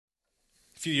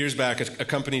few years back, a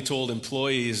company told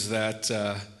employees that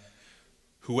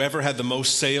whoever had the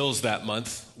most sales that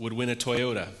month would win a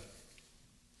Toyota. At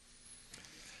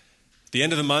the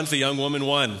end of the month, a young woman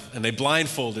won, and they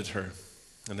blindfolded her.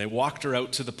 And they walked her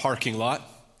out to the parking lot,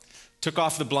 took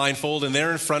off the blindfold, and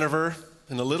there in front of her,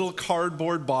 in a little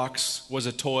cardboard box, was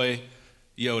a toy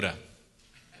Yoda.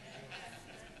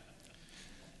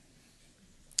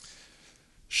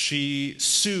 She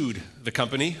sued the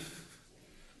company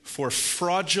for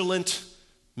fraudulent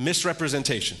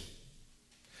misrepresentation.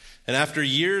 And after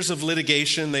years of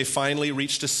litigation, they finally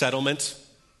reached a settlement.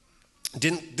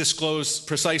 Didn't disclose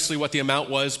precisely what the amount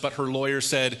was, but her lawyer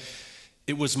said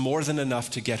it was more than enough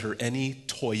to get her any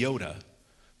Toyota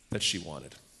that she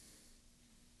wanted.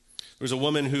 There was a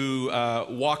woman who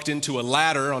walked into a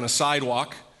ladder on a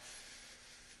sidewalk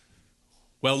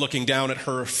while looking down at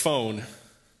her phone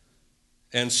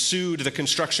and sued the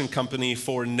construction company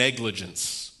for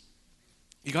negligence.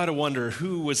 You got to wonder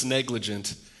who was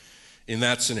negligent in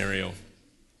that scenario.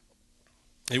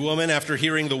 A woman, after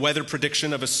hearing the weather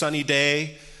prediction of a sunny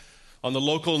day on the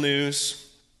local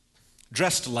news,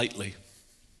 dressed lightly.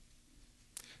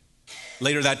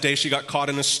 Later that day, she got caught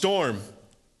in a storm,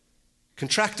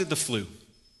 contracted the flu,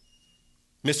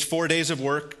 missed 4 days of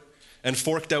work, and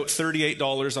forked out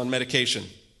 $38 on medication.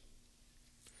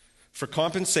 For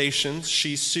compensation,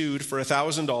 she sued for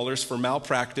 $1,000 for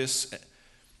malpractice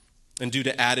and due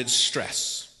to added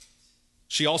stress.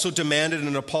 She also demanded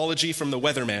an apology from the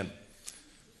weatherman.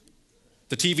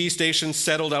 The TV station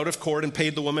settled out of court and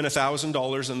paid the woman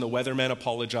 $1,000, and the weatherman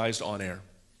apologized on air.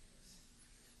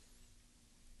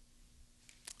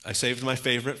 I saved my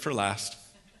favorite for last.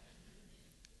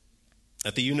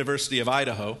 At the University of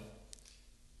Idaho,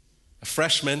 a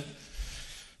freshman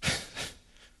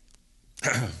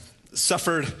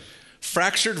suffered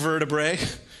fractured vertebrae,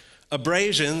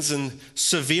 abrasions, and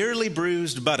severely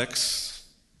bruised buttocks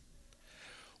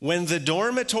when the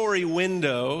dormitory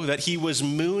window that he was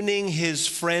mooning his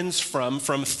friends from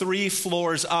 3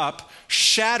 floors up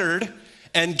shattered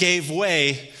and gave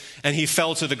way, and he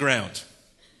fell to the ground.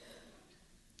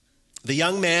 The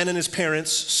young man and his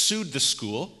parents sued the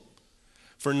school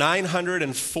for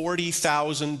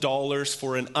 $940,000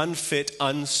 for an unfit,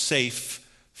 unsafe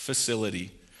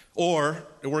facility. Or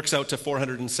it works out to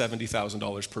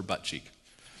 $470,000 per butt cheek.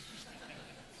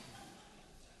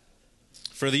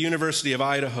 For the University of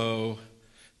Idaho,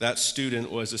 that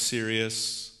student was a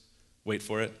serious, wait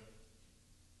for it,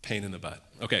 pain in the butt.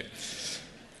 Okay.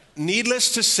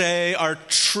 Needless to say, our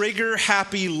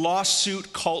trigger-happy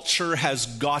lawsuit culture has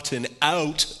gotten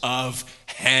out of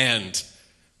hand.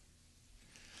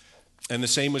 And the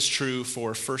same was true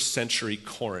for first century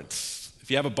Corinth. If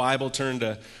you have a Bible, turn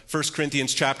to 1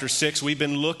 Corinthians chapter 6. We've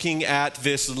been looking at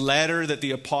this letter that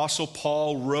the Apostle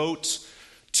Paul wrote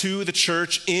to the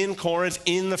church in Corinth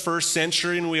in the first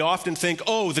century. And we often think,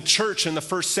 oh, the church in the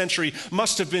first century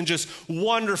must have been just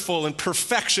wonderful and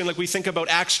perfection. Like we think about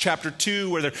Acts chapter 2,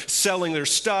 where they're selling their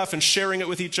stuff and sharing it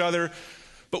with each other.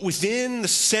 But within the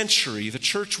century, the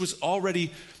church was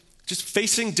already just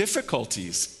facing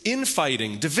difficulties,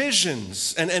 infighting,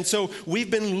 divisions. And so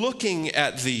we've been looking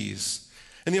at these.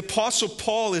 And the Apostle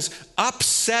Paul is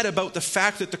upset about the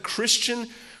fact that the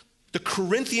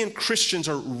Corinthian Christians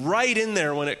are right in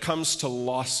there when it comes to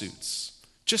lawsuits,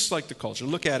 just like the culture.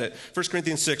 Look at it. 1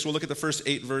 Corinthians 6, we'll look at the first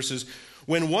 8 verses.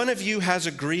 When one of you has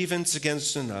a grievance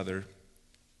against another,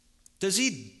 does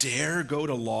he dare go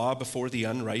to law before the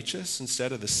unrighteous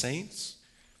instead of the saints?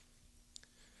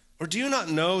 Or do you not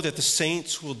know that the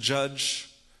saints will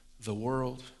judge the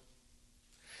world?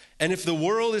 And if the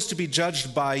world is to be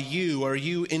judged by you, are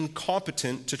you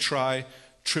incompetent to try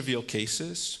trivial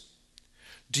cases?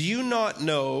 Do you not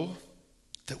know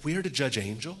that we are to judge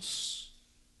angels?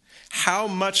 How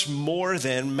much more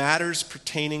then matters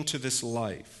pertaining to this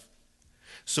life?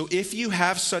 So if you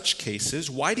have such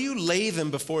cases, why do you lay them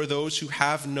before those who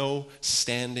have no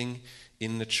standing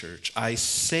in the church? I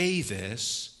say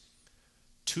this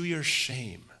to your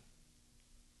shame.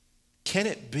 Can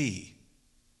it be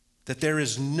that there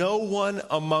is no one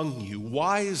among you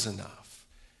wise enough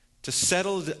to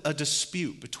settle a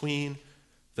dispute between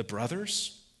the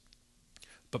brothers?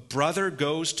 But brother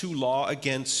goes to law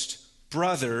against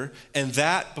brother, and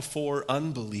that before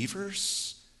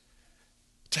unbelievers?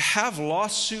 To have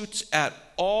lawsuits at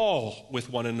all with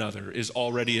one another is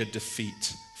already a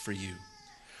defeat for you.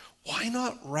 Why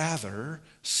not rather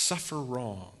suffer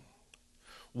wrong?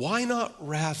 Why not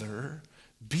rather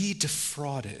be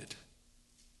defrauded,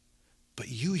 but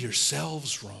you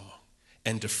yourselves wrong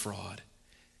and defraud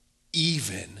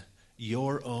even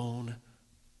your own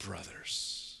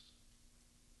brothers?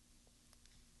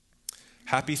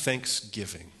 Happy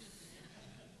Thanksgiving.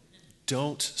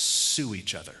 Don't sue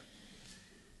each other.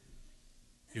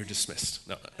 You're dismissed.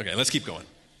 No, okay, let's keep going.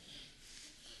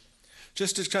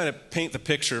 Just to kind of paint the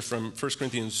picture from 1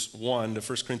 Corinthians 1 to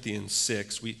 1 Corinthians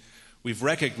 6, we've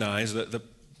recognized that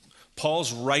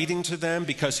Paul's writing to them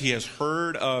because he has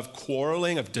heard of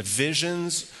quarreling, of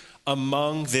divisions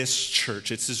among this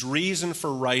church. It's his reason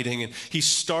for writing. And he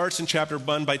starts in chapter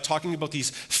 1 by talking about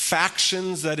these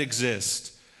factions that exist.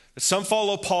 Some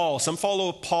follow Paul, some follow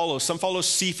Apollos, some follow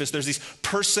Cephas. There's these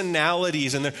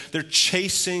personalities, and they're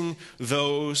chasing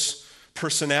those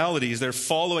personalities. They're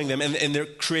following them, and they're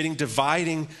creating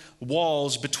dividing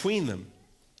walls between them.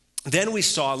 Then we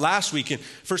saw last week in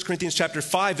 1 Corinthians chapter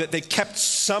 5 that they kept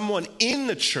someone in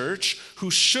the church who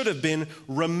should have been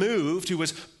removed, who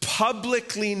was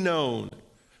publicly known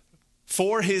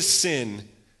for his sin,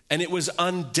 and it was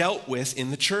undealt with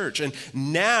in the church. And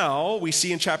now we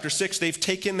see in chapter 6 they've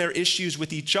taken their issues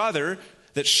with each other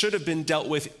that should have been dealt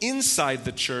with inside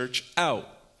the church out.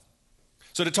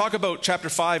 So to talk about chapter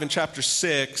 5 and chapter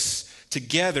 6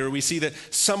 together, we see that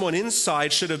someone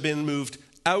inside should have been moved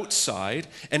outside,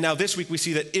 and now this week we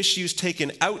see that issues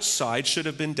taken outside should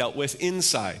have been dealt with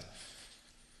inside.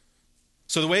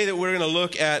 So the way that we're going to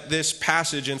look at this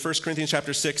passage in 1 Corinthians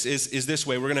chapter 6 is this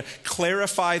way. We're going to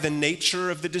clarify the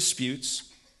nature of the disputes.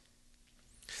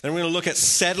 Then we're going to look at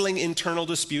settling internal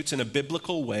disputes in a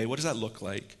biblical way. What does that look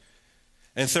like?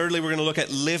 And thirdly, we're going to look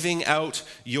at living out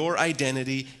your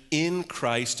identity in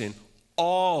Christ in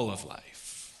all of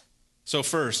life. So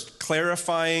first,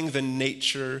 clarifying the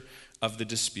nature of the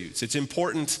disputes. It's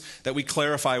important that we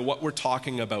clarify what we're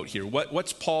talking about here.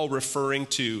 What's Paul referring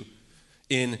to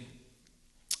in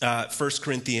 1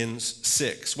 Corinthians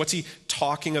 6? What's he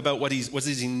talking about? What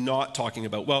is he not talking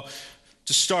about? Well,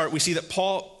 to start, we see that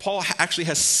Paul actually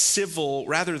has civil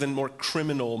rather than more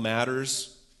criminal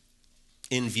matters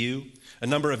in view. A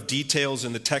number of details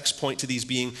in the text point to these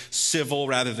being civil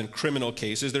rather than criminal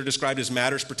cases. They're described as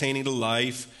matters pertaining to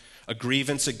life, a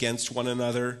grievance against one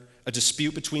another, a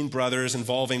dispute between brothers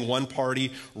involving one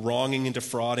party wronging and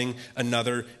defrauding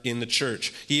another in the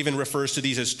church. He even refers to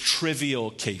these as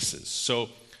trivial cases. So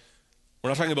we're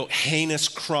not talking about heinous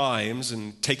crimes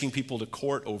and taking people to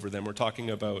court over them. We're talking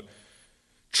about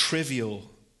trivial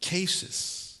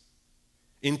cases.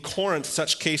 In Corinth,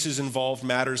 such cases involved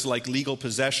matters like legal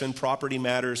possession, property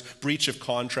matters, breach of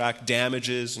contract,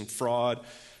 damages, and fraud.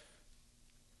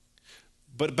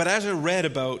 But as I read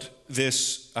about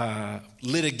this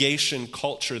litigation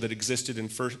culture that existed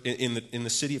in the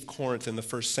city of Corinth in the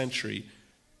first century,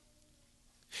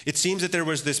 it seems that there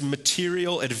was this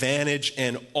material advantage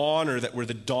and honor that were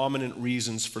the dominant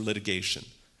reasons for litigation.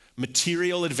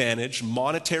 Material advantage,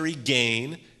 monetary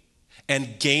gain,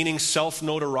 and gaining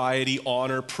self-notoriety,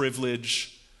 honor,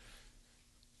 privilege.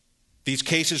 These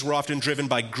cases were often driven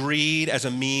by greed as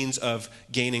a means of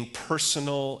gaining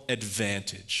personal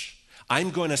advantage.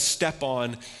 I'm going to step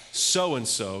on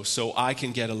so-and-so so I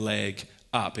can get a leg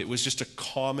up. It was just a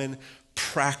common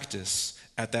practice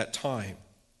at that time.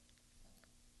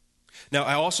 Now,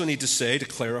 I also need to say, to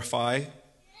clarify,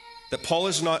 that Paul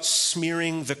is not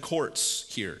smearing the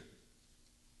courts here.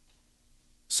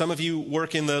 Some of you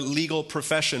work in the legal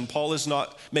profession. Paul is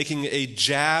not making a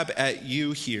jab at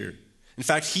you here. In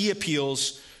fact, he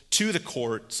appeals to the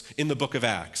courts in the book of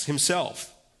Acts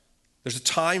himself. There's a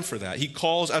time for that. He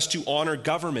calls us to honor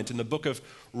government in the book of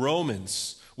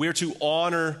Romans. We are to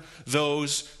honor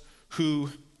those who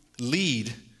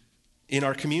lead in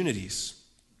our communities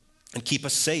and keep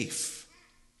us safe.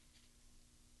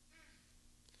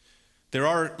 There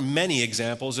are many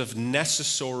examples of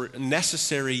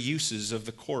necessary uses of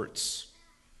the courts.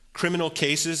 Criminal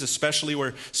cases, especially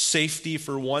where safety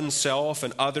for oneself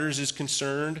and others is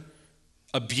concerned.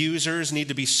 Abusers need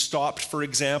to be stopped, for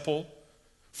example,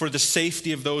 for the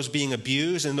safety of those being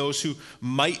abused and those who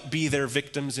might be their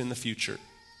victims in the future.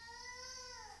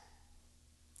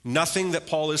 Nothing that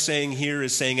Paul is saying here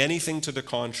is saying anything to the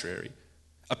contrary.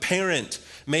 A parent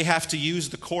may have to use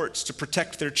the courts to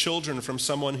protect their children from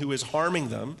someone who is harming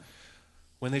them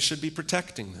when they should be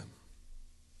protecting them.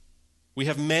 We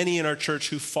have many in our church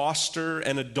who foster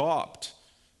and adopt.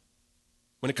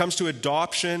 When it comes to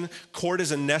adoption, court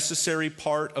is a necessary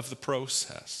part of the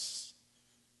process.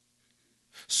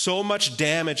 So much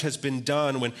damage has been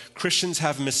done when Christians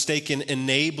have mistaken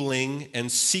enabling and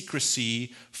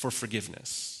secrecy for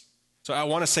forgiveness. So I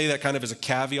want to say that kind of as a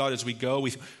caveat as we go.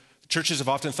 Churches have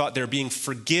often thought they're being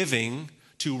forgiving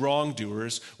to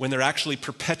wrongdoers when they're actually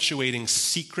perpetuating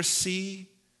secrecy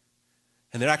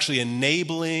and they're actually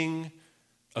enabling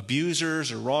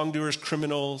abusers or wrongdoers,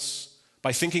 criminals,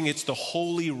 by thinking it's the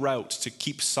holy route to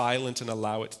keep silent and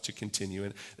allow it to continue.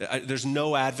 And there's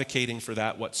no advocating for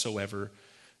that whatsoever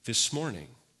this morning.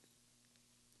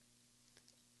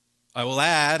 I will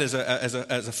add, as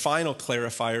a final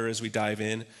clarifier as we dive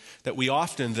in, that we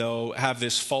often, though, have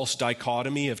this false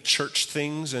dichotomy of church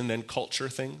things and then culture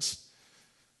things.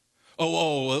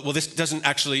 Well,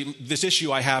 this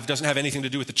issue I have doesn't have anything to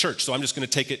do with the church, so I'm just going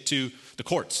to take it to the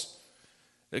courts.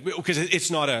 Because it's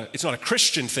not a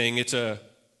Christian thing, it's a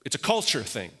culture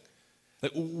thing.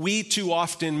 We too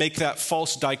often make that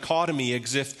false dichotomy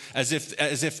as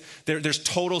if there's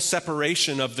total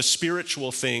separation of the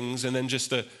spiritual things and then just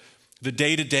the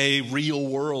day-to-day real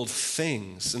world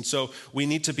things. And so we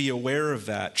need to be aware of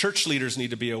that. Church leaders need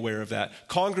to be aware of that.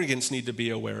 Congregants need to be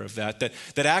aware of that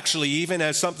actually even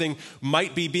as something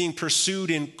might be being pursued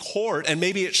in court, and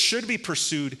maybe it should be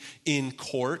pursued in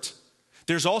court,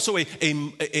 there's also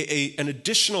an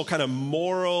additional kind of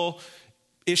moral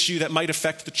issue that might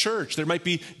affect the church. There might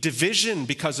be division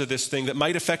because of this thing that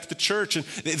might affect the church. And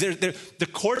the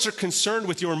courts are concerned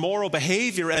with your moral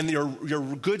behavior and your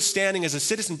good standing as a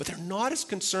citizen, but they're not as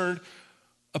concerned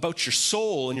about your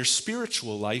soul and your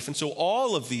spiritual life. And so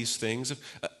all of these things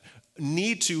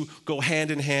need to go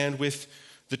hand in hand with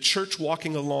the church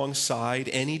walking alongside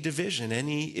any division,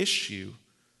 any issue.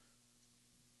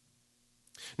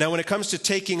 Now, when it comes to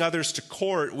taking others to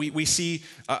court, we see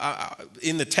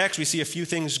in the text, we see a few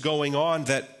things going on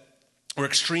that were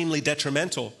extremely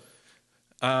detrimental.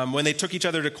 When they took each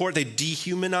other to court, they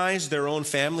dehumanized their own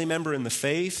family member in the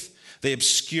faith. They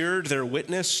obscured their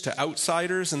witness to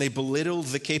outsiders, and they belittled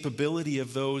the capability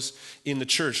of those in the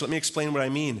church. Let me explain what I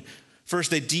mean.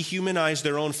 First, they dehumanized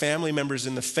their own family members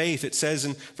in the faith. It says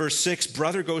in verse 6,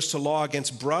 brother goes to law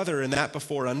against brother, and that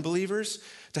before unbelievers.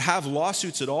 To have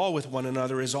lawsuits at all with one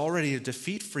another is already a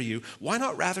defeat for you. Why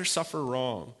not rather suffer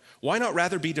wrong? Why not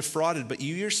rather be defrauded, but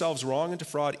you yourselves wrong and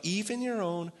defraud even your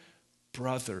own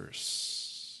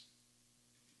brothers?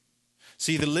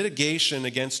 See, the litigation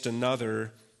against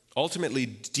another ultimately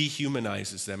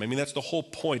dehumanizes them. I mean, that's the whole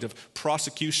point of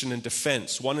prosecution and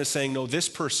defense. One is saying, no, this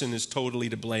person is totally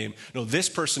to blame. No, this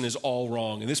person is all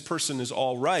wrong, and this person is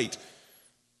all right.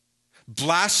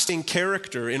 Blasting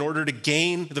character in order to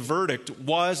gain the verdict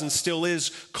was and still is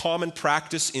common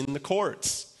practice in the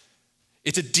courts.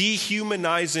 It's a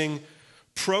dehumanizing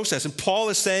process. And Paul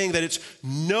is saying that it's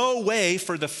no way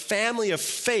for the family of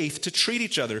faith to treat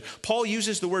each other. Paul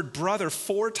uses the word brother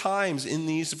 4 times in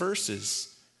these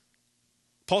verses.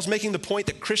 Paul's making the point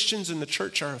that Christians in the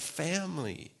church are a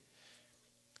family,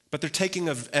 but they're taking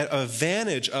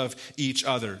advantage of each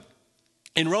other.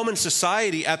 In Roman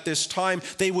society at this time,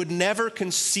 they would never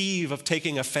conceive of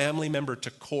taking a family member to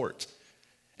court.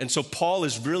 And so Paul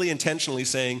is really intentionally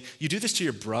saying, you do this to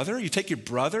your brother? You take your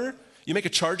brother? You make a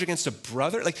charge against a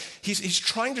brother? Like he's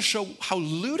trying to show how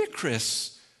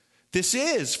ludicrous this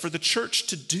is for the church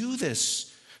to do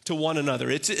this to one another.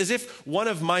 It's as if one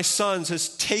of my sons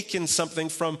has taken something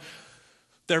from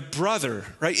their brother,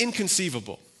 right?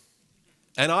 Inconceivable.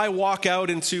 And I walk out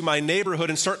into my neighborhood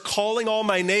and start calling all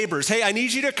my neighbors. Hey, I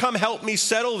need you to come help me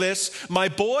settle this. My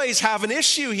boys have an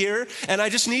issue here, and I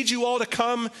just need you all to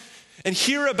come and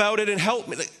hear about it and help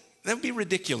me. That would be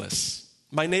ridiculous.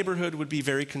 My neighborhood would be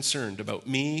very concerned about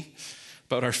me,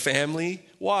 about our family.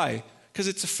 Why? Because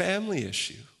it's a family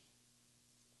issue.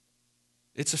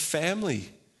 It's a family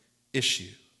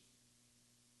issue.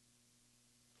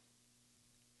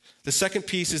 The second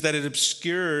piece is that it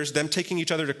obscures, them taking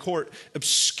each other to court,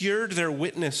 obscured their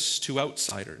witness to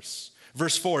outsiders.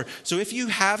 Verse 4, so if you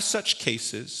have such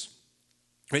cases,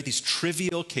 right, these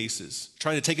trivial cases,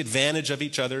 trying to take advantage of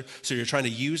each other, so you're trying to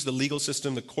use the legal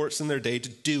system, the courts in their day to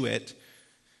do it.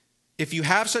 If you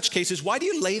have such cases, why do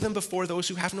you lay them before those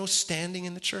who have no standing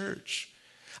in the church?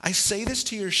 I say this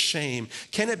to your shame.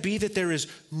 Can it be that there is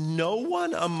no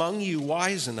one among you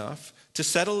wise enough to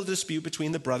settle a dispute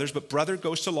between the brothers, but brother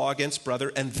goes to law against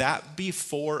brother, and that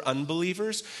before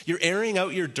unbelievers? You're airing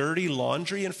out your dirty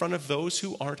laundry in front of those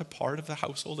who aren't a part of the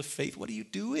household of faith. What are you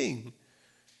doing?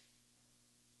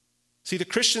 See, the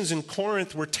Christians in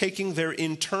Corinth were taking their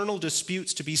internal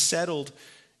disputes to be settled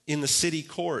in the city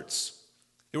courts.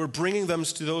 They were bringing them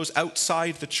to those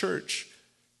outside the church.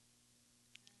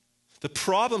 The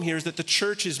problem here is that the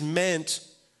church is meant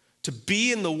to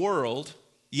be in the world,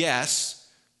 yes,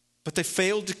 but they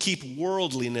failed to keep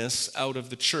worldliness out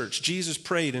of the church. Jesus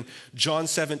prayed in John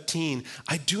 17,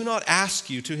 I do not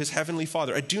ask you, to his heavenly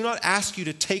Father, I do not ask you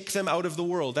to take them out of the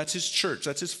world. That's his church,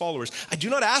 that's his followers. I do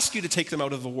not ask you to take them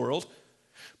out of the world,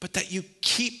 but that you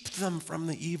keep them from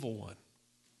the evil one.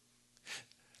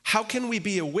 how can we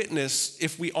be a witness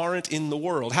if we aren't in the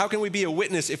world? How can we be a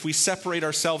witness if we separate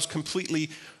ourselves completely,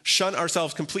 shun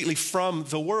ourselves completely from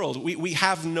the world? We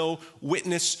have no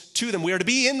witness to them. We are to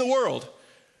be in the world.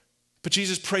 But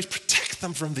Jesus prays, protect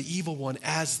them from the evil one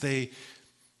as they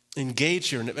engage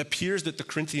here. And it appears that the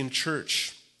Corinthian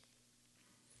church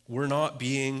were not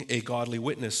being a godly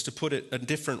witness. To put it a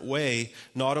different way,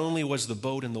 not only was the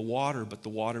boat in the water, but the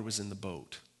water was in the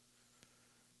boat.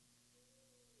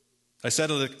 I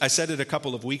said it a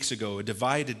couple of weeks ago, a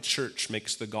divided church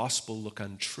makes the gospel look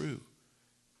untrue.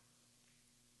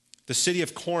 The city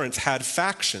of Corinth had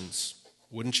factions.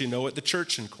 Wouldn't you know it? The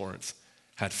church in Corinth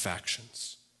had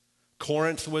factions.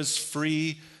 Corinth was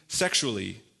free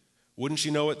sexually. Wouldn't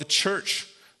you know it? The church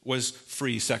was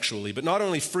free sexually. But not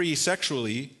only free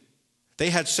sexually, they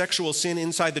had sexual sin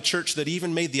inside the church that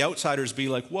even made the outsiders be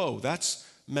like, whoa, that's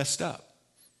messed up.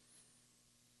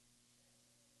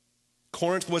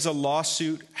 Corinth was a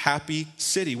lawsuit-happy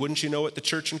city. Wouldn't you know it? The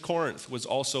church in Corinth was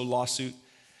also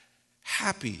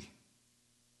lawsuit-happy.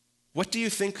 What do you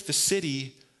think the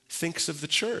city thinks of the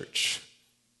church?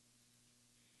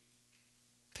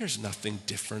 There's nothing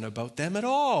different about them at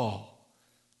all.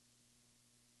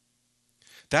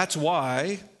 That's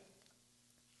why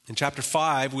in chapter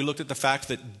 5, we looked at the fact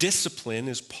that discipline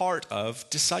is part of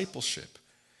discipleship.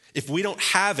 If we don't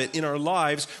have it in our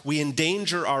lives, we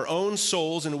endanger our own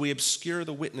souls and we obscure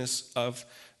the witness of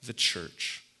the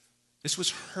church. This was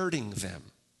hurting them.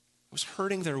 It was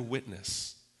hurting their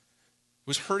witness. It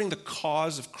was hurting the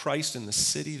cause of Christ in the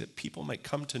city, that people might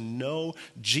come to know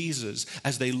Jesus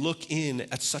as they look in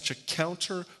at such a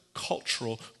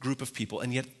counter-cultural group of people.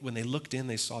 And yet when they looked in,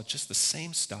 they saw just the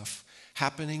same stuff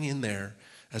happening in there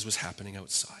as was happening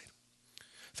outside.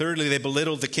 Thirdly, they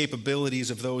belittled the capabilities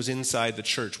of those inside the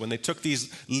church. When they took these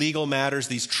legal matters,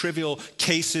 these trivial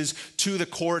cases to the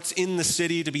courts in the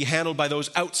city to be handled by those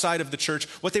outside of the church,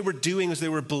 what they were doing was they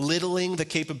were belittling the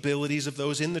capabilities of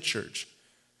those in the church.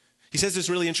 He says this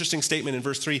really interesting statement in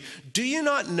verse 3. Do you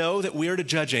not know that we are to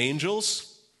judge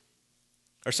angels?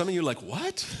 Are some of you like,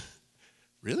 what?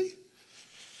 Really?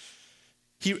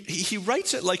 He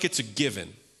writes it like it's a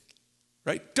given,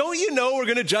 right? Don't you know we're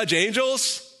going to judge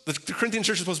angels? The Corinthian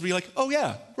church is supposed to be like, oh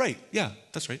yeah, right, yeah,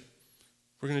 that's right.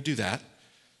 We're going to do that.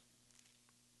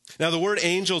 Now the word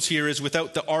angels here is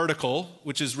without the article,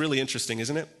 which is really interesting,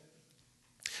 isn't it?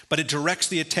 But it directs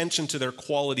the attention to their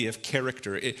quality of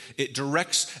character. It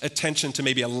directs attention to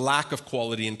maybe a lack of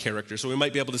quality in character. So we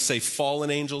might be able to say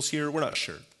fallen angels here. We're not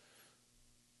sure.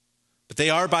 But they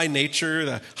are by nature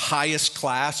the highest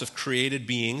class of created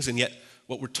beings. And yet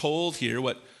what we're told here,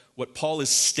 what Paul is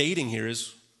stating here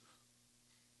is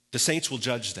the saints will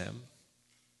judge them.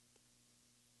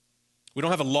 We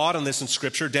don't have a lot on this in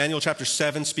Scripture. Daniel chapter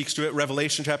 7 speaks to it.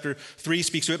 Revelation chapter 3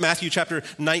 speaks to it. Matthew chapter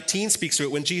 19 speaks to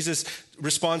it. When Jesus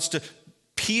responds to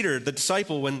Peter, the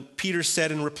disciple, when Peter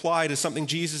said in reply to something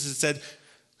Jesus had said,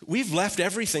 we've left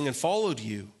everything and followed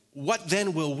you. What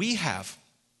then will we have?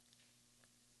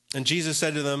 And Jesus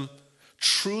said to them,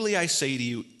 truly I say to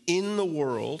you, in the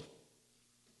world,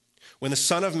 when the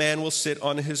Son of Man will sit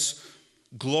on his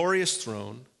glorious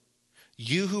throne,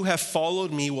 you who have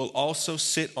followed me will also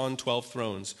sit on 12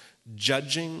 thrones,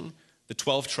 judging the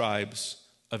 12 tribes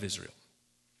of Israel.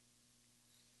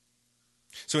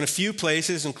 So in a few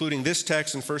places, including this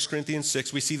text in 1 Corinthians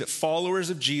 6, we see that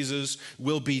followers of Jesus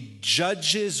will be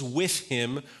judges with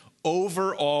him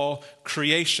over all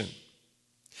creation.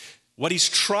 What he's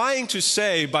trying to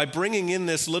say by bringing in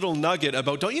this little nugget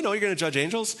about, don't you know you're going to judge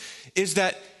angels, is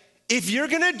that if you're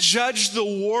going to judge the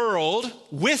world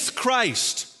with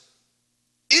Christ,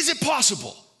 is it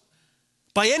possible,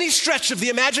 by any stretch of the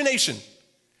imagination,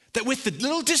 that with the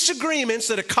little disagreements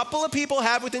that a couple of people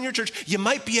have within your church, you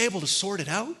might be able to sort it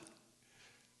out?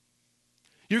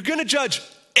 You're going to judge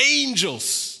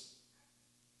angels.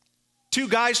 Two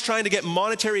guys trying to get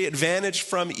monetary advantage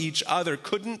from each other.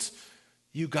 Couldn't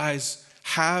you guys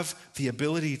have the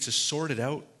ability to sort it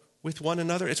out with one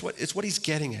another? It's what he's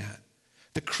getting at.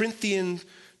 The Corinthian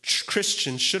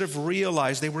Christians should have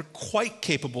realized they were quite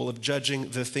capable of judging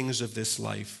the things of this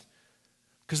life,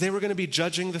 because they were going to be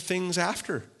judging the things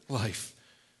after life.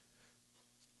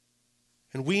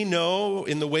 And we know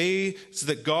in the ways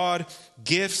that God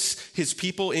gifts his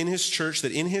people in his church,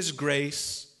 that in his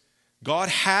grace, God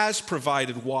has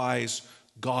provided wise,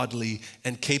 godly,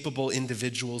 and capable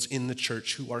individuals in the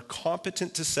church who are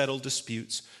competent to settle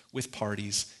disputes with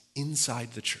parties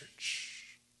inside the church.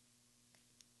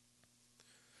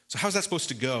 So how's that supposed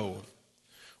to go?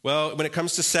 Well, when it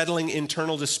comes to settling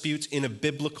internal disputes in a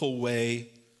biblical way,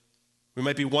 We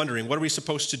might be wondering, what are we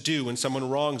supposed to do when someone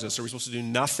wrongs us? Are we supposed to do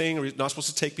nothing? Are we not supposed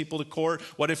to take people to court?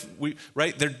 What if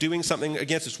they're doing something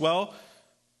against us? Well,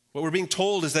 what we're being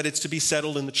told is that it's to be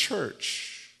settled in the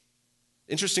church.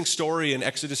 Interesting story in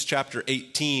Exodus chapter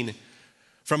 18.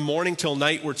 From morning till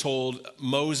night, we're told,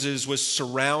 Moses was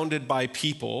surrounded by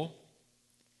people,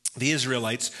 the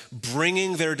Israelites,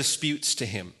 bringing their disputes to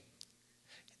him.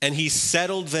 And he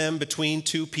settled them between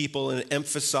two people and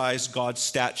emphasized God's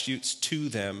statutes to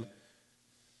them,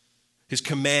 his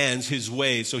commands, his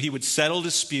ways. So he would settle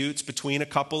disputes between a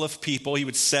couple of people. He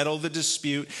would settle the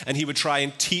dispute, and he would try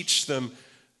and teach them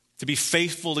to be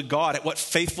faithful to God, at what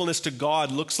faithfulness to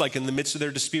God looks like in the midst of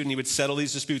their dispute, and he would settle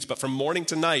these disputes. But from morning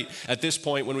to night, at this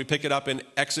point, when we pick it up in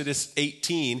Exodus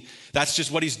 18, that's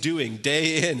just what he's doing,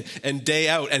 day in and day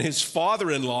out. And his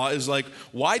father-in-law is like,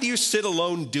 why do you sit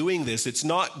alone doing this? It's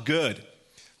not good.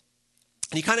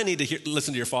 And you kind of need to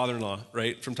listen to your father-in-law,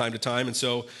 right, from time to time. And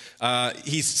so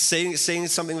he's saying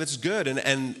something that's good,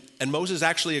 and Moses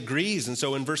actually agrees. And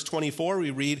so in verse 24, we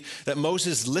read that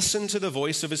Moses listened to the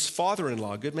voice of his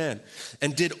father-in-law, good man,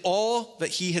 and did all that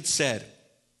he had said.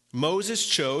 Moses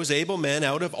chose able men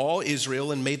out of all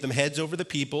Israel and made them heads over the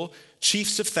people,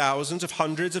 chiefs of thousands, of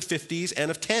hundreds, of fifties,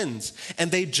 and of tens.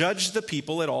 And they judged the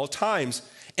people at all times.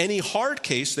 Any hard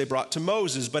case they brought to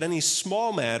Moses, but any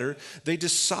small matter they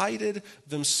decided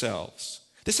themselves.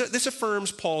 This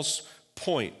affirms Paul's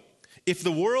point. If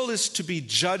the world is to be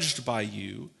judged by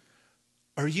you,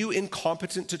 are you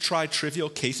incompetent to try trivial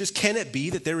cases? Can it be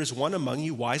that there is one among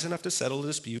you wise enough to settle a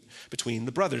dispute between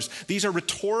the brothers? These are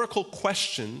rhetorical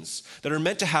questions that are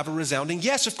meant to have a resounding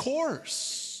yes, of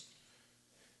course.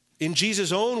 In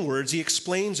Jesus' own words, he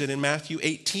explains it in Matthew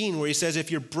 18, where he says,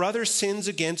 if your brother sins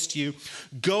against you,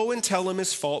 go and tell him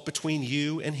his fault between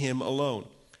you and him alone.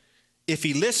 If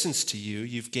he listens to you,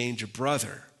 you've gained your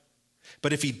brother.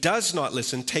 But if he does not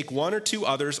listen, take one or two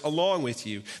others along with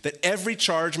you, that every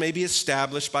charge may be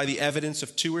established by the evidence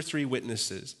of 2 or 3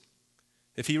 witnesses.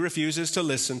 If he refuses to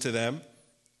listen to them,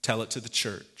 tell it to the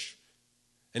church.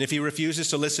 And if he refuses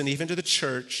to listen even to the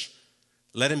church,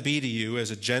 let him be to you as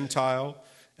a Gentile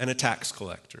and a tax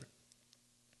collector.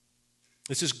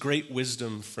 This is great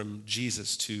wisdom from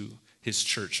Jesus to his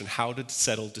church and how to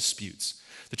settle disputes.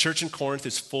 The church in Corinth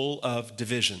is full of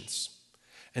divisions,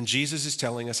 and Jesus is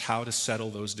telling us how to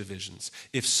settle those divisions.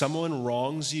 If someone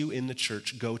wrongs you in the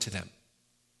church, go to them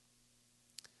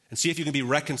and see if you can be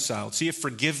reconciled. See if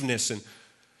forgiveness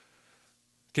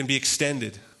can be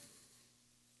extended.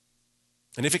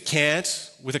 And if it can't,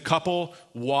 with a couple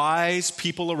wise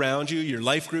people around you, your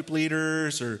life group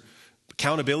leaders or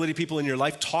accountability people in your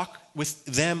life, talk with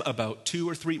them about 2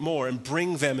 or 3 more and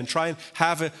bring them and try and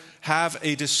have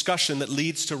a discussion that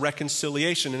leads to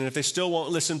reconciliation. And if they still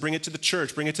won't listen, bring it to the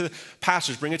church, bring it to the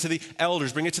pastors, bring it to the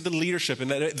elders, bring it to the leadership, and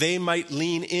that they might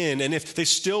lean in. And if they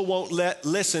still won't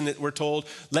listen, we're told,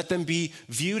 let them be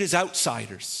viewed as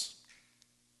outsiders,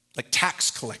 like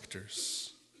tax collectors.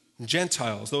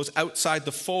 Gentiles, those outside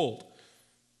the fold.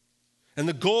 And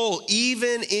the goal,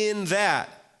 even in that,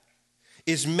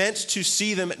 is meant to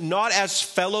see them not as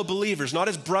fellow believers, not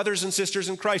as brothers and sisters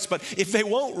in Christ, but if they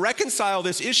won't reconcile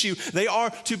this issue, they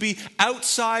are to be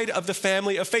outside of the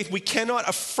family of faith. We cannot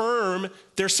affirm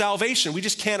their salvation. We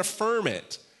just can't affirm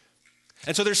it.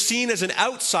 And so they're seen as an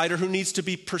outsider who needs to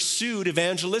be pursued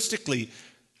evangelistically.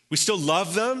 We still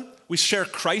love them, we share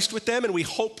Christ with them, and we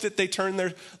hope that they turn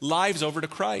their lives over to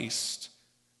Christ.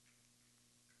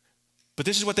 But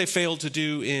this is what they failed to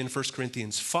do in 1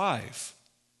 Corinthians 5.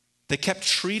 They kept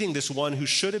treating this one who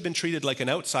should have been treated like an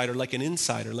outsider, like an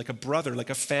insider, like a brother, like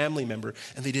a family member,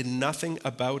 and they did nothing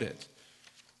about it.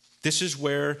 This is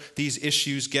where these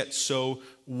issues get so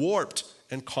warped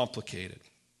and complicated.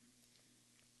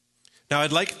 Now,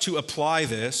 I'd like to apply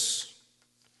this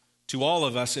to all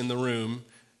of us in the room,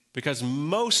 because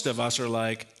most of us are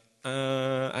like,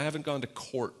 I haven't gone to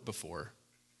court before.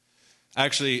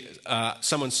 Actually,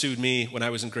 someone sued me when I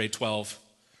was in grade 12.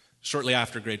 Shortly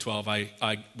after grade 12,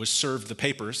 I was served the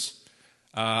papers.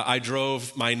 I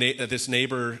drove this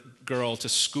neighbor girl to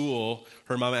school.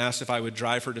 Her mom asked if I would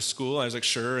drive her to school. I was like,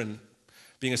 sure. And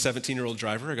being a 17-year-old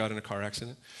driver, I got in a car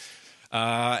accident.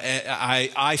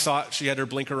 I thought she had her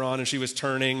blinker on and she was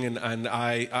turning, and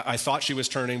I thought she was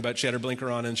turning, but she had her blinker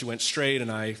on and she went straight,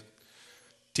 and I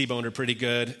T-boned her pretty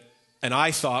good. And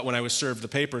I thought when I was served the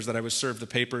papers that I was served the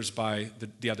papers by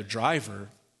the other driver,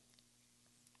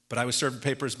 but I was served the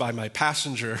papers by my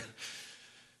passenger.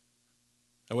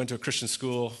 I went to a Christian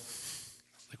school.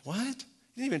 Like, what?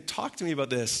 You didn't even talk to me about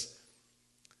this.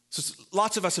 So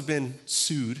lots of us have been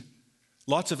sued.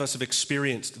 Lots of us have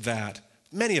experienced that.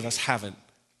 Many of us haven't.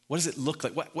 What does it look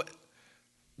like?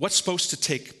 What's supposed to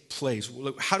take place?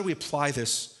 How do we apply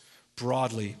this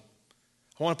broadly?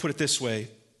 I want to put it this way.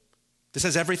 This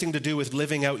has everything to do with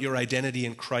living out your identity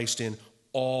in Christ in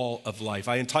all of life.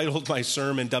 I entitled my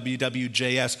sermon,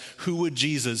 WWJS, Who Would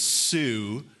Jesus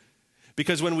Sue?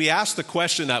 Because when we ask the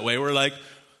question that way, we're like,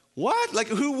 what? Like,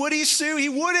 who would he sue? He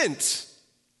wouldn't.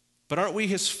 But aren't we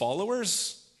his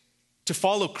followers? To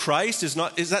follow Christ is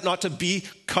that not to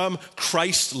become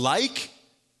Christ-like?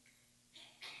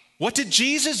 What did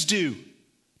Jesus do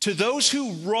to those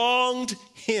who wronged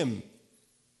him?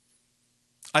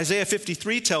 Isaiah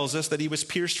 53 tells us that he was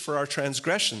pierced for our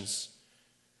transgressions.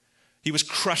 He was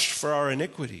crushed for our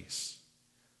iniquities.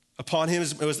 Upon him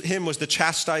was the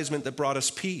chastisement that brought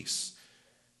us peace.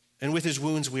 And with his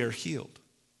wounds we are healed.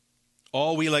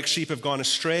 All we like sheep have gone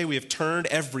astray. We have turned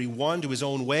every one to his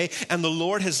own way. And the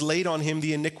Lord has laid on him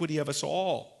the iniquity of us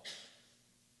all.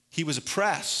 He was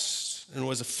oppressed and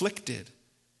was afflicted,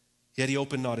 yet he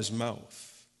opened not his mouth.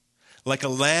 Like a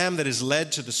lamb that is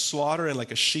led to the slaughter, and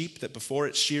like a sheep that before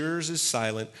its shearers is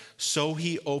silent, so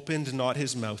he opened not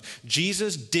his mouth.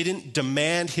 Jesus didn't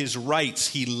demand his rights,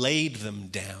 he laid them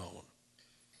down.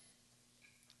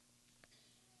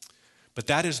 But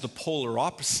that is the polar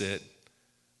opposite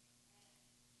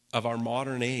of our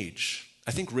modern age.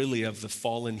 I think really of the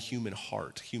fallen human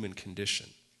heart, human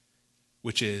condition,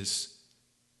 which is,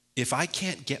 if I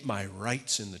can't get my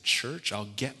rights in the church, I'll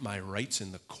get my rights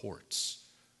in the courts.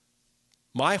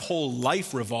 My whole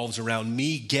life revolves around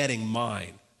me getting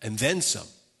mine, and then some.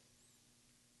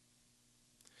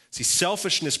 See,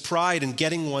 selfishness, pride, and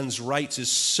getting one's rights is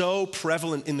so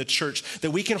prevalent in the church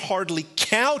that we can hardly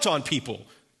count on people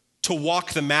to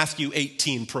walk the Matthew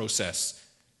 18 process.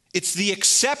 It's the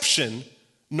exception,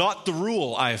 not the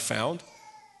rule, I have found.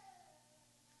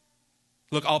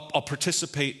 Look, I'll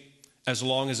participate as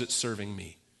long as it's serving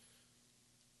me.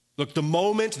 Look, the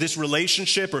moment this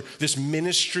relationship or this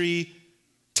ministry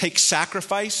takes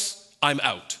sacrifice, I'm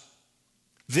out.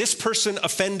 This person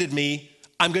offended me,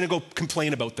 I'm going to go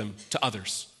complain about them to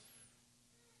others.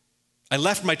 I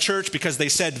left my church because they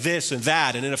said this and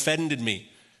that, and it offended me.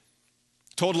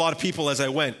 Told a lot of people as I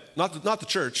went, not the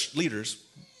church leaders,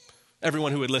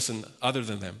 everyone who would listen other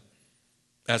than them,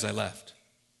 as I left.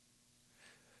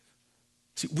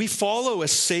 See, we follow a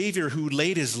Savior who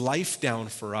laid his life down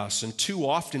for us, and too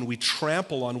often we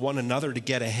trample on one another to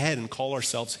get ahead and call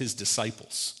ourselves his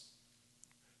disciples.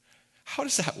 How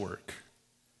does that work?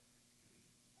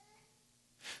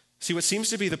 See, what seems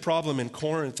to be the problem in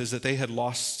Corinth is that they had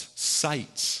lost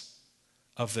sight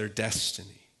of their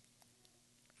destiny.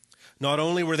 Not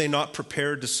only were they not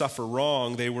prepared to suffer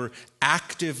wrong, they were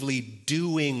actively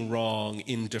doing wrong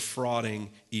in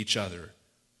defrauding each other.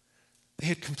 They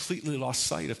had completely lost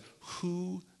sight of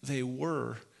who they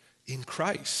were in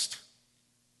Christ.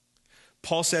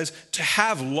 Paul says, to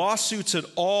have lawsuits at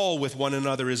all with one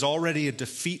another is already a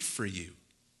defeat for you.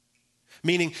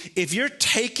 Meaning, if you're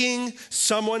taking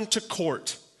someone to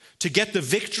court to get the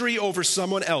victory over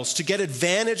someone else, to get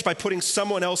advantage by putting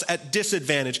someone else at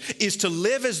disadvantage, is to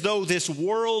live as though this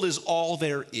world is all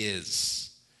there is.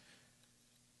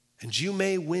 And you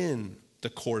may win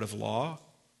the court of law,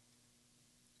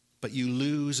 but you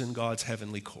lose in God's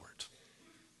heavenly court.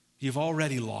 You've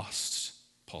already lost,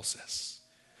 Paul says.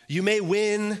 You may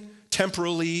win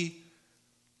temporally,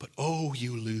 but oh,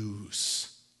 you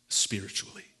lose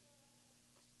spiritually.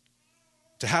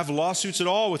 To have lawsuits at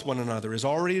all with one another is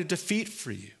already a defeat for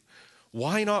you.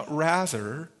 Why not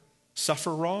rather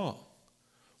suffer wrong?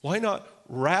 Why not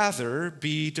rather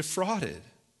be defrauded?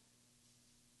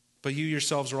 But you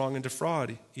yourselves wrong and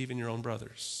defraud even your own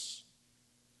brothers.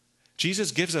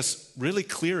 Jesus gives us really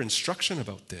clear instruction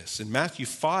about this. In Matthew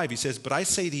 5, he says, but I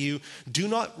say to you, do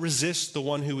not resist the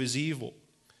one who is evil.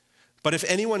 But if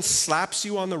anyone slaps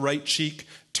you on the right cheek,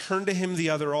 turn to him the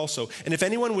other also. And if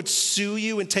anyone would sue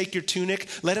you and take your tunic,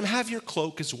 let him have your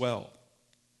cloak as well.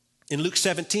 In Luke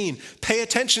 17, pay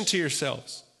attention to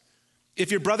yourselves.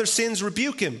 If your brother sins,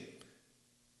 rebuke him.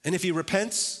 And if he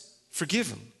repents, forgive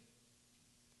him.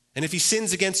 And if he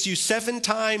sins against you 7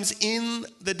 times in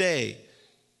the day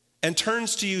and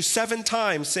turns to you 7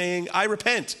 times saying, I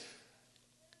repent,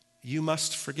 you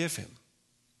must forgive him.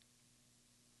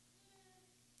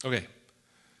 Okay.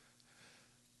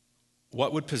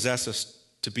 What would possess us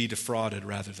to be defrauded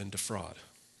rather than defraud?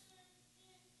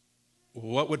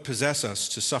 What would possess us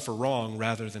to suffer wrong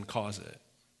rather than cause it?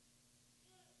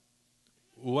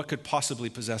 What could possibly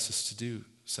possess us to do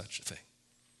such a thing?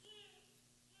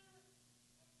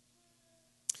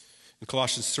 In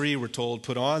Colossians 3, we're told,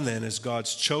 put on then as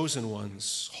God's chosen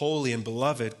ones, holy and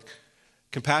beloved,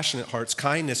 compassionate hearts,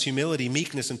 kindness, humility,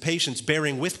 meekness, and patience,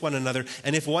 bearing with one another.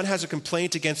 And if one has a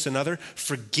complaint against another,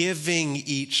 forgiving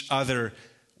each other.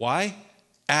 Why?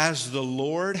 As the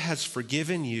Lord has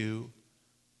forgiven you,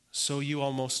 so you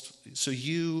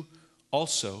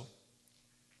also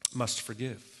must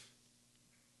forgive.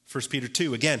 1 Peter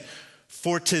 2, again,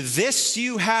 for to this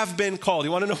you have been called.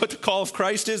 You want to know what the call of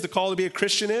Christ is? The call to be a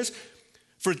Christian is?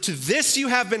 For to this you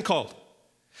have been called.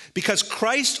 Because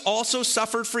Christ also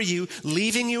suffered for you,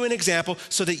 leaving you an example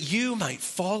so that you might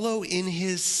follow in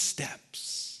his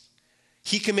steps.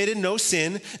 He committed no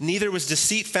sin, neither was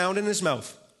deceit found in his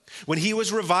mouth. When he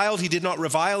was reviled, he did not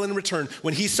revile in return.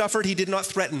 When he suffered, he did not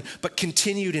threaten, but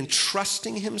continued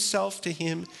entrusting himself to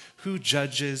him who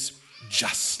judges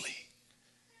justly.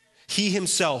 He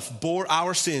himself bore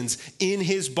our sins in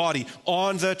his body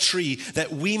on the tree,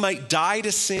 that we might die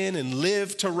to sin and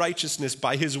live to righteousness.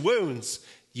 By his wounds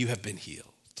you have been healed.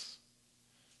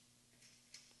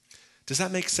 Does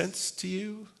that make sense to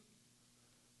you?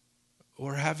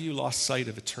 Or have you lost sight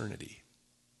of eternity?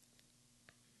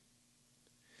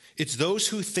 It's those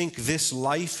who think this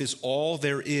life is all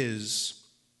there is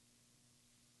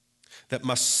that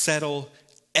must settle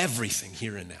everything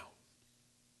here and now.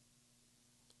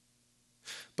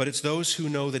 But it's those who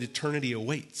know that eternity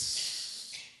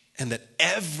awaits and that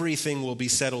everything will be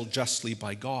settled justly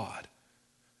by God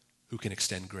who can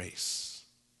extend grace.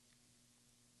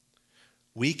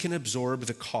 We can absorb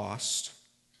the cost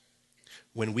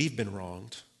when we've been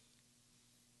wronged,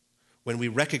 when we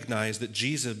recognize that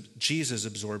Jesus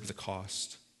absorbed the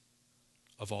cost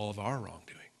of all of our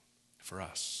wrongdoing for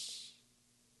us.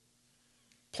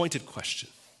 Pointed question.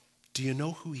 Do you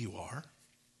know who you are?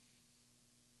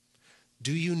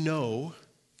 Do you know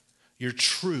your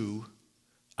true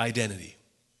identity?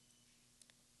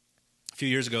 A few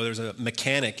years ago, there was a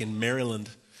mechanic in Maryland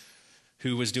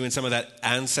who was doing some of that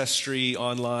ancestry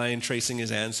online, tracing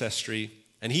his ancestry.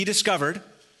 And he discovered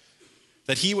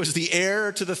that he was the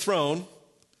heir to the throne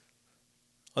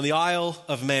on the Isle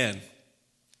of Man.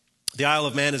 The Isle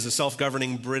of Man is a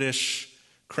self-governing British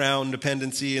crown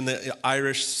dependency in the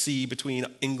Irish Sea between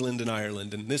England and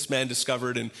Ireland. And this man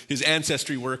discovered in his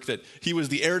ancestry work that he was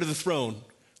the heir to the throne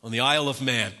on the Isle of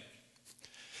Man.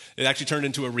 It actually turned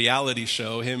into a reality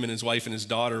show. Him and his wife and his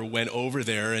daughter went over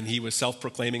there, and he was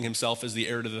self-proclaiming himself as the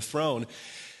heir to the throne.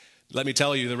 Let me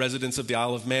tell you, the residents of the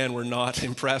Isle of Man were not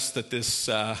impressed that this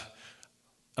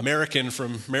American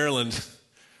from Maryland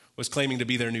was claiming to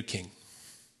be their new king.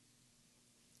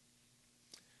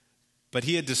 But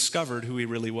he had discovered who he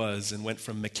really was and went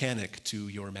from mechanic to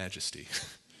your majesty.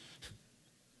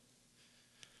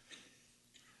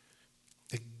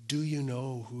 Do you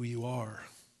know who you are?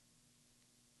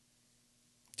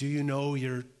 Do you know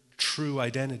your true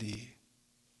identity?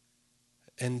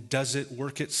 And does it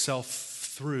work itself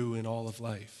through in all of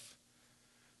life?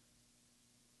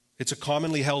 It's a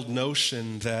commonly held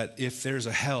notion that if there's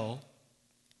a hell,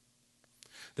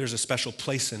 there's a special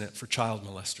place in it for child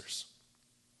molesters.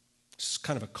 It's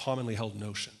kind of a commonly held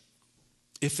notion.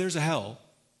 If there's a hell,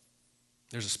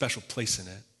 there's a special place in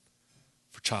it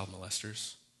for child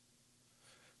molesters.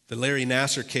 The Larry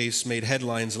Nassar case made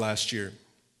headlines last year.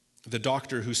 The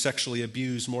doctor who sexually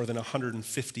abused more than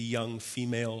 150 young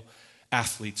female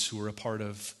athletes who were a part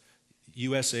of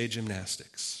USA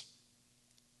Gymnastics.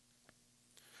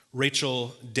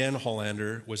 Rachel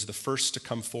Denhollander was the first to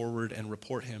come forward and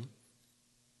report him.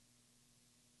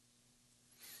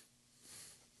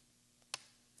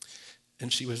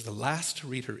 And she was the last to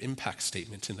read her impact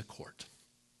statement in the court.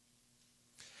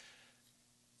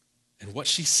 And what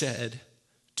she said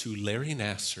to Larry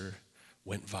Nassar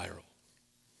went viral.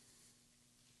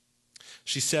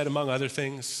 She said, among other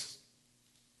things,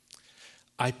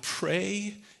 I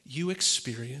pray you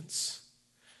experience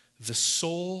the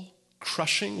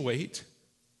soul-crushing weight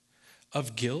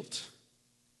of guilt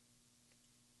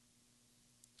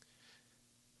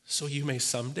so you may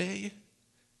someday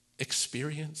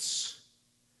experience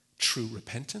true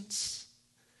repentance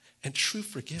and true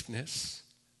forgiveness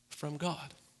from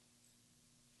God,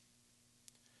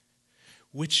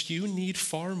 which you need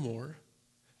far more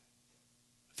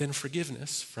than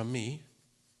forgiveness from me,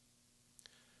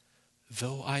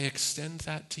 though I extend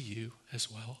that to you as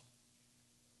well.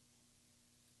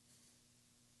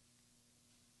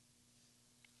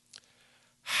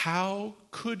 How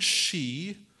could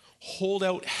she hold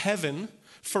out heaven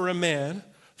for a man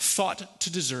thought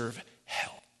to deserve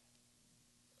hell?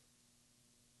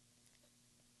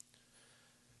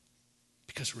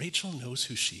 Because Rachel knows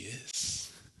who she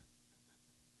is.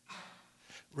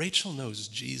 Rachel knows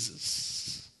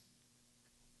Jesus.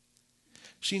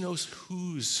 She knows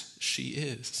whose she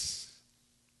is.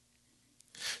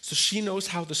 So she knows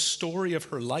how the story of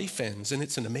her life ends, and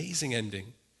it's an amazing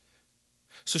ending.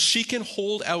 So she can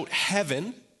hold out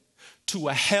heaven to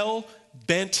a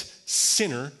hell-bent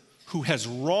sinner who has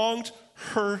wronged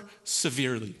her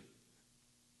severely.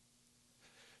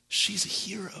 She's a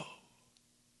hero.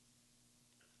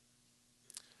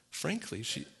 Frankly,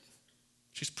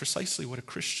 she's precisely what a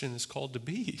Christian is called to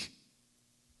be.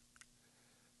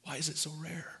 Why is it so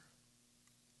rare?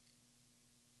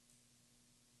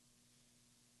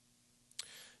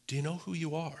 Do you know who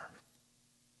you are?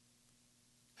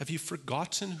 Have you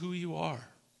forgotten who you are?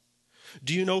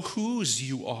 Do you know whose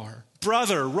you are?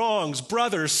 Brother wrongs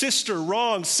brother, sister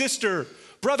wrongs sister,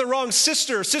 brother wrongs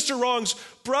sister, sister wrongs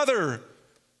brother.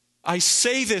 I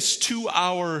say this to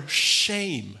our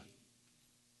shame.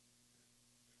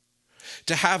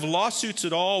 To have lawsuits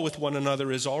at all with one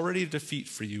another is already a defeat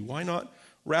for you. Why not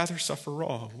rather suffer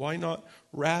wrong? Why not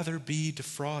rather be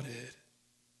defrauded?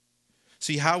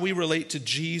 See, how we relate to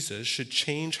Jesus should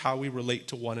change how we relate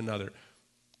to one another.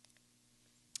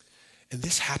 And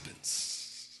this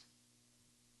happens.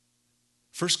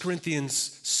 1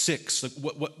 Corinthians 6,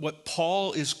 what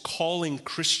Paul is calling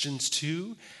Christians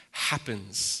to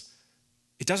happens.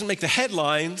 It doesn't make the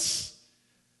headlines,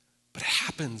 but it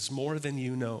happens more than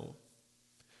you know.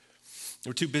 There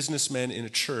were two businessmen in a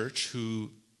church who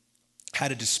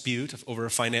had a dispute over a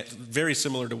finance, very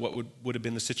similar to what would have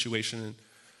been the situation in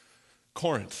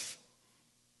Corinth.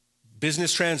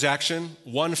 Business transaction,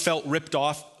 one felt ripped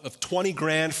off of 20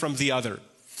 grand from the other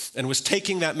and was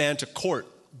taking that man to court.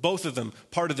 Both of them,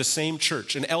 part of the same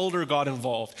church. An elder got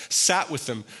involved, sat with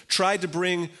them, tried to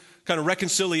bring kind of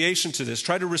reconciliation to this,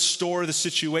 tried to restore the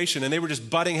situation, and they were just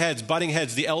butting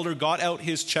heads. The elder got out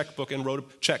his checkbook and wrote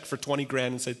a check for 20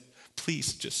 grand and said,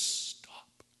 please just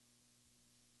stop.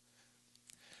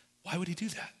 Why would he do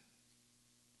that?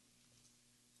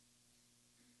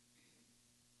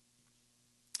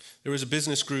 There was a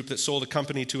business group that sold a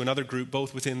company to another group,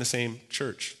 both within the same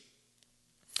church.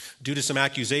 Due to some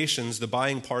accusations, the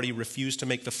buying party refused to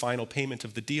make the final payment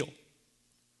of the deal.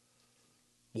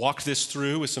 Walked this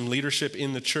through with some leadership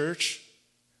in the church,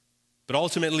 but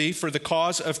ultimately, for the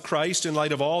cause of Christ, in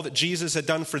light of all that Jesus had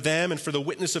done for them and for the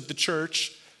witness of the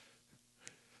church,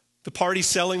 the party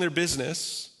selling their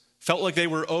business felt like they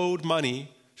were owed money,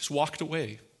 just walked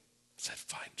away, said,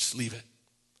 fine, just leave it.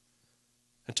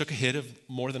 And took a hit of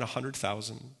more than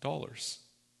 $100,000.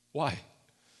 Why?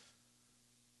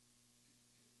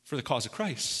 For the cause of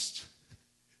Christ.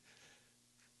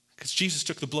 Because Jesus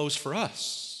took the blows for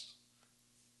us.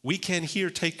 We can here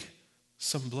take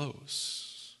some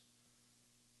blows.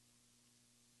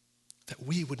 That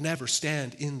we would never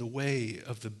stand in the way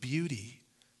of the beauty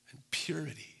and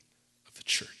purity of the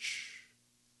church.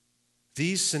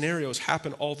 These scenarios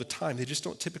happen all the time. They just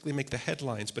don't typically make the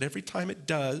headlines. But every time it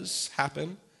does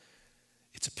happen,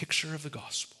 it's a picture of the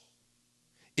gospel.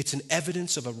 It's an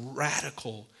evidence of a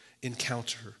radical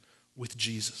encounter with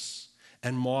Jesus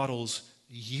and models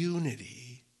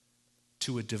unity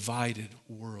to a divided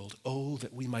world. Oh,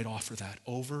 that we might offer that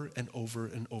over and over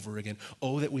and over again.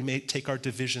 Oh, that we may take our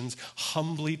divisions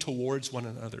humbly towards one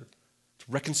another.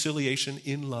 Reconciliation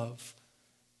in love.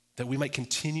 That we might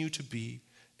continue to be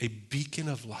a beacon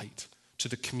of light to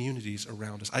the communities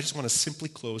around us. I just want to simply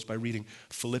close by reading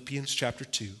Philippians chapter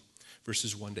 2,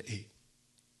 verses 1 to 8.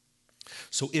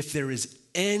 So if there is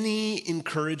any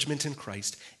encouragement in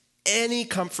Christ, any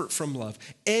comfort from love,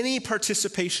 any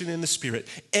participation in the Spirit,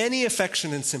 any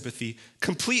affection and sympathy,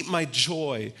 complete my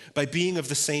joy by being of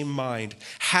the same mind,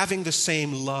 having the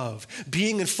same love,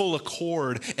 being in full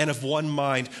accord and of one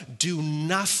mind. Do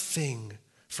nothing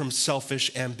from selfish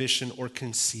ambition or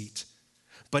conceit,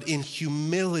 but in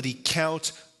humility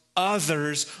count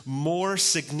others more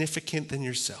significant than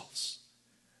yourselves.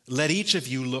 Let each of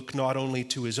you look not only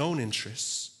to his own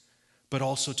interests, but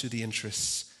also to the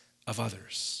interests of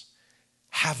others.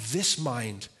 Have this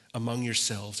mind among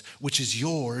yourselves, which is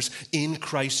yours in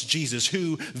Christ Jesus,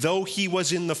 who, though he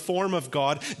was in the form of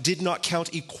God, did not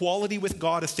count equality with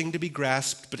God a thing to be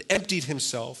grasped, but emptied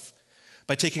himself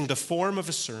by taking the form of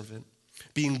a servant,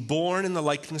 being born in the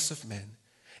likeness of men,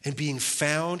 and being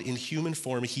found in human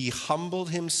form, he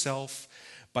humbled himself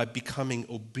by becoming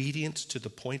obedient to the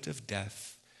point of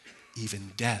death,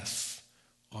 even death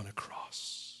on a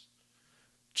cross.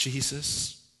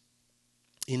 Jesus,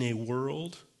 in a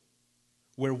world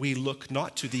where we look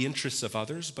not to the interests of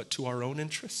others, but to our own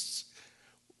interests,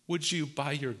 would you,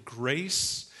 by your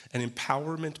grace and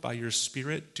empowerment by your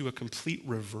Spirit, do a complete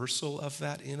reversal of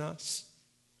that in us?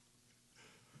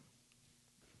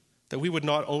 That we would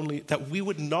not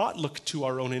look to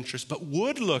our own interests, but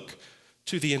would look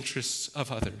to the interests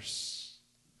of others.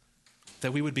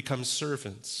 that we would become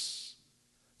servants,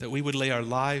 that we would lay our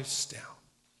lives down,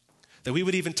 that we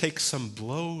would even take some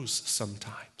blows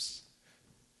sometimes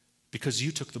because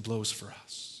you took the blows for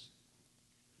us.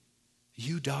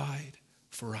 You died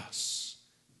for us.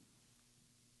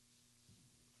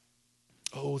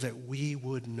 Oh, that we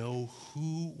would know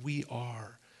who we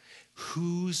are,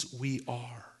 whose we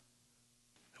are.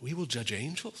 We will judge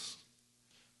angels.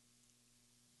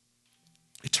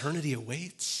 Eternity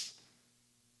awaits.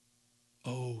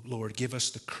 Oh, Lord, give us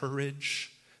the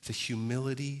courage, the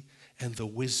humility, and the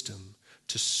wisdom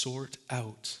to sort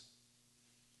out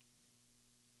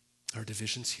our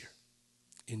divisions here.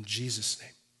 In Jesus'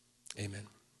 name, amen.